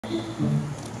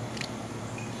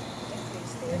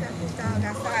Still got this dog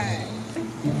outside.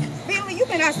 Billy, you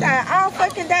been outside all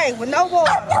fucking day with no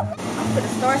water. I'm finna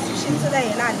start some shit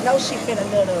today, and I know she finna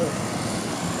let up.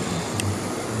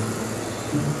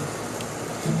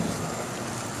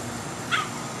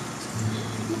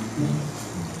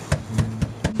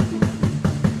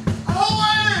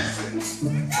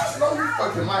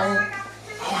 Man.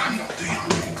 Oh, I know damn.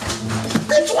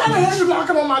 Bitch, why the hell you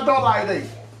knocking on my door like that?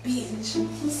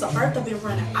 Bitch, so Bertha been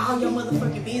running all your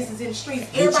motherfucking business in the streets.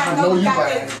 Everybody know you got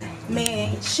that.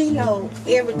 Man, she know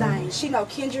everything. She know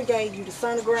Kendra gave you the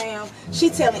sonogram. She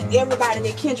telling everybody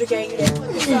that Kendra gave you that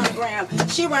fucking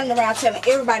sonogram. She running around telling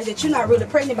everybody that you're not really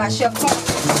pregnant by Chef Carter.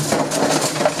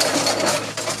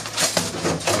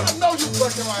 I know you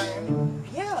fucking lying.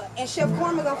 And Chef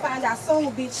Corman gonna find out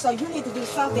soon, bitch, so you need to do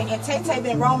something. And Tay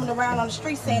been roaming around on the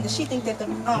street saying that she think that the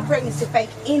pregnancy fake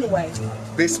anyway.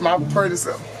 Bitch, my pregnancy.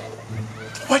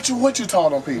 What you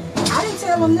told on people? I didn't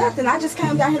tell them nothing. I just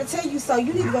came down here to tell you, so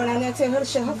you need to go down there and tell her to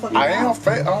shut her fucking mouth.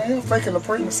 I am faking the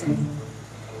pregnancy.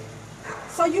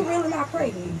 So you really not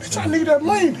pregnant? Bitch, I need that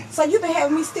money. So you been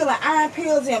having me stealing iron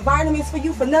pills and vitamins for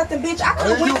you for nothing, bitch? I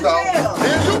could've went to jail.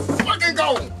 There you fucking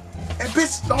go. And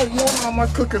bitch, don't want all my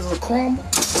cookies to crumble.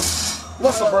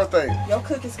 What's her birthday? Your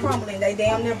cookies crumbling. They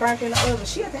damn near burnt in the oven.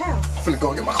 She at the house. I'm finna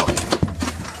go get my cookies.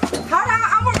 Hold on,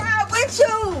 I'ma ride with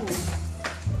you.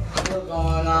 What's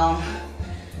going on?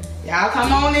 Y'all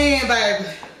come on in, baby.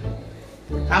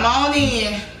 Come on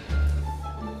in.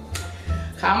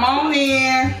 Come on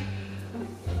in.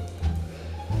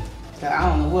 I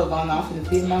don't know what's going on. I'm finna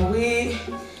fit my wig.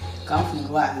 I'm finna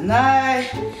go out tonight.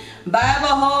 Bible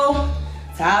hole.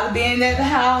 Tired of being at the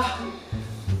house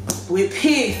with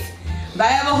piss.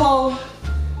 Bible hole.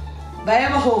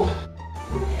 Bible hole.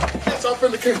 Bitch, I'm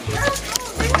finna kill her.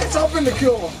 Bitch, I'm finna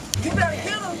kill her. You better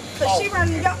kill her, cause she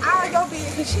running all your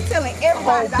business. She telling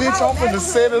everybody. Oh, bitch, I'm finna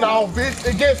set it off, bitch.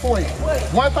 And guess what?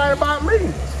 One thing about me,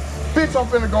 bitch, I'm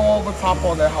finna go over top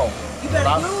on that hoe. You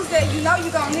better use that. You know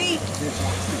you gonna need.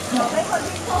 Bitch, don't let her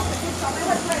get closer, bitch. Don't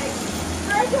let her play.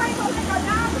 Girl, you ain't gonna let her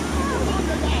die.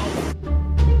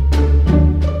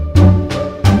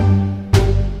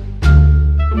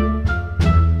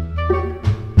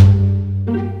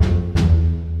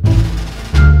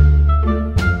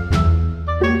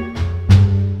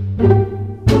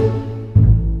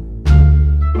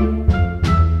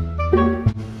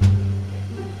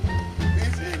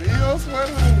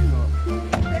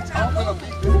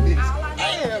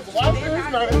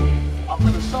 I'm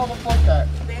finna show the fuck out.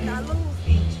 Better not lose,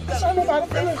 bitch. That's ain't nobody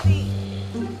finna.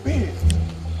 Bitch,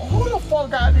 who the fuck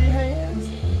got these hands?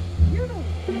 You know.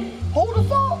 Who the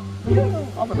fuck? You know.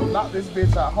 I'm finna knock this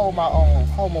bitch out. Hold my own.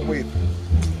 Hold my weight.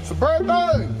 It's a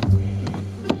birthday.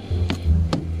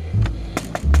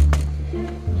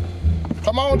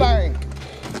 Come on, dang.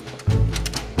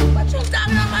 What you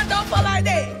stopping on my door for like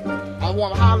that? I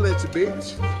wanna holler at you,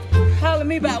 bitch. Holler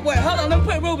me about what? Hold on, let me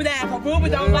put Ruby down, cause Ruby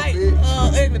don't like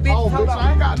ugly bitches. Oh, bitch,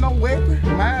 I ain't got no weapon.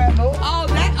 Mine, no. Oh,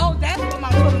 that's what my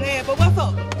cousin had. But what's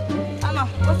up? Hold on,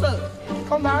 what's up?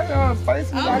 Come down here and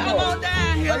face me like come on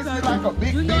down here, face me like a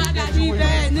big you know bitch I got these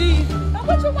bad knees. Now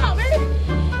what you want, baby?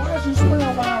 Why is you swearing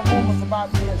around rumors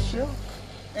about me and shit?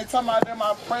 And talking about them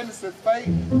my pregnancy fake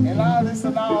and all this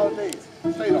and all this.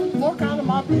 Stay the fuck out of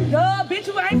my bitch. Duh, bitch,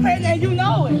 you ain't pregnant, you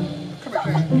know it. Come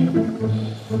here, man.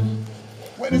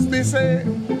 What this bitch said?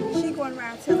 She going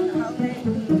around telling the whole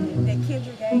name that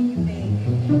Kendra gave you that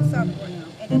sonogram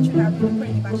and that you're not really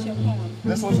pregnant by Chef Corman.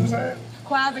 That's what you said?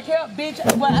 LaQuanda kept, bitch.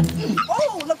 What?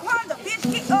 Oh, LaQuanda, bitch,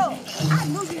 get up. I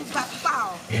knew you was about to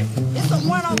fall. It's a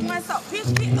one-on-one, so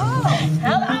bitch, get up.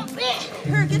 Hold on, bitch.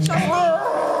 Here, get your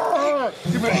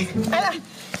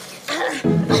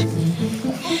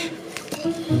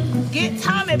Get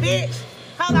Tommy, bitch.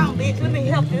 Hold on, bitch. Let me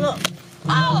help you up.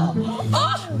 Oh,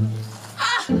 oh.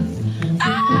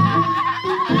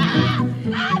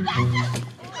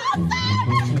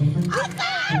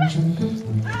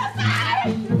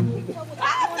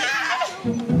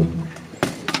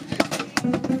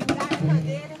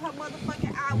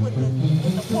 With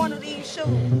the point of these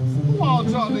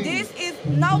shoes. This is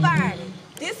nobody.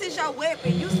 This is your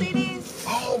weapon. You see this?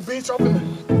 Oh, bitch, I'm finna.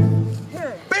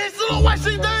 Here. Bitch, look what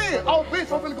she did. Oh,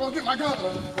 bitch, I'm finna go get my gun.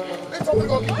 Bitch, I'm finna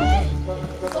go get my gun.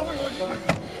 Bitch, I'm finna go get my gun.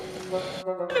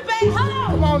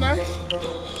 Come on now.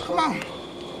 Come on.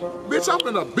 Bitch, I'm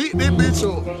finna beat this bitch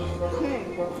up.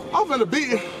 I'm finna beat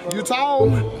you. You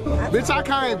told me. Bitch, I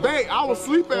came back. I was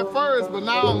asleep at first, but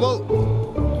now I'm up.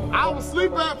 I was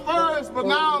asleep at first, but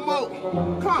now I'm up.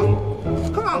 Come on.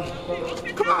 Come on.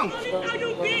 Come on.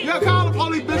 Yeah, call the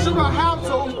police, bitch. You gonna have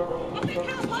to.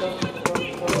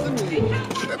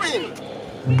 Let me.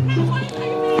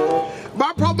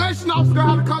 My probation officer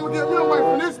got to come and get me away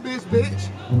from this bitch.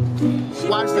 She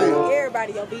Watch that.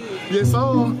 Everybody your business. Yes,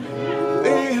 sir.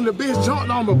 And the bitch jumped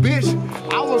on me, bitch.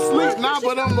 I was asleep now,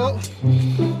 but I'm up.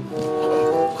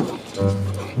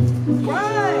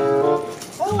 Run!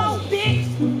 Come on,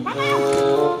 bitch! Come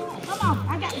on! Come on,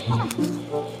 I got it. Come on.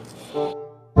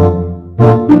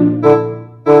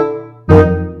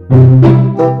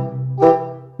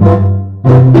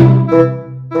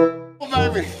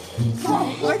 Baby. Come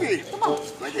on, look it. Come on,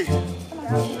 look it.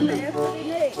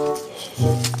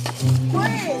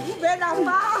 Quinn, you better not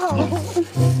fall.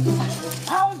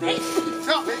 Oh, bitch.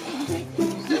 Jump, bitch.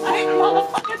 I ain't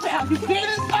motherfucking down. You get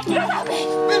this fucking out, bitch.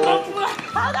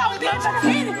 Hold on, bitch.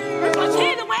 My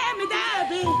titty wearing me down,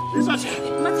 bitch.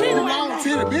 My titty wearing me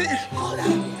down. Bitch. Hold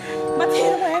on. My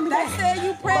titty wearing me down. They said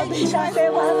you pregnant. Bitch, I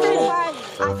said what I said.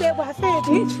 I said what I said,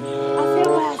 bitch. I said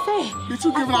what I said. Bitch,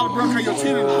 you giving out a breath on your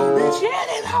titty long, bitch. Yeah,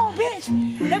 this long,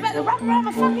 bitch. They better wrap around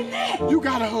my fucking neck. You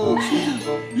got a hug.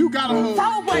 You got a hug.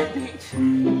 So what, bitch?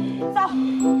 So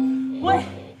what?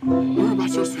 Worry about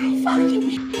yourself. Fuck you,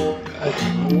 bitch.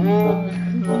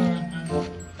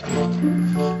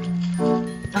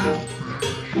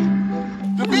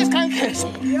 The bitch can't catch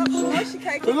me. Yep, no, she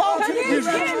can't The long titty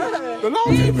bitch. The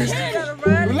long titty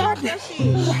bitch. The long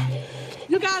titty.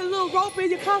 You got a little rope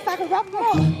in your car so I can wrap them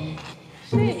up.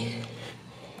 Shit.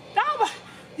 No,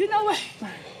 you know what?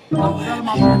 Tell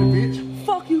my money, bitch.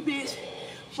 Fuck you, bitch.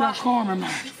 Shut Carmen, man.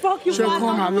 Fuck you, Shut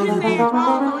Carmen, I love you, bitch.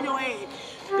 on your head,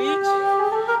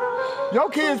 bitch. Your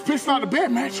kids pissed out the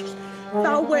bed mattress.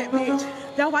 So what,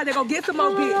 bitch? That's why they gonna get some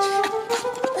more, bitch.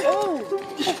 Ooh.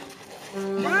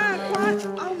 Run, crunch.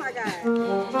 Oh my God.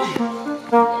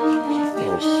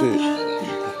 Oh shit.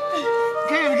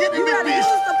 Can't get this You big gotta bitch.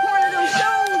 use the point of them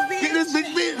shoes, bitch. Get this big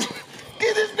bitch.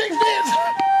 Get this big bitch.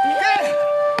 Yeah.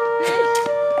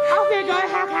 I'm finna go.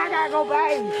 I gotta go,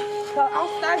 baby. So I'm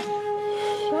thirsty.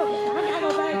 I gotta go,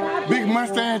 baby. Big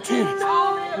Mustang titties.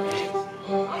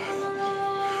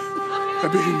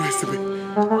 That big Mustang.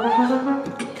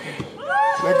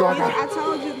 Let go, I got it. I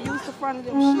told you to use the front of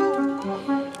them shoes.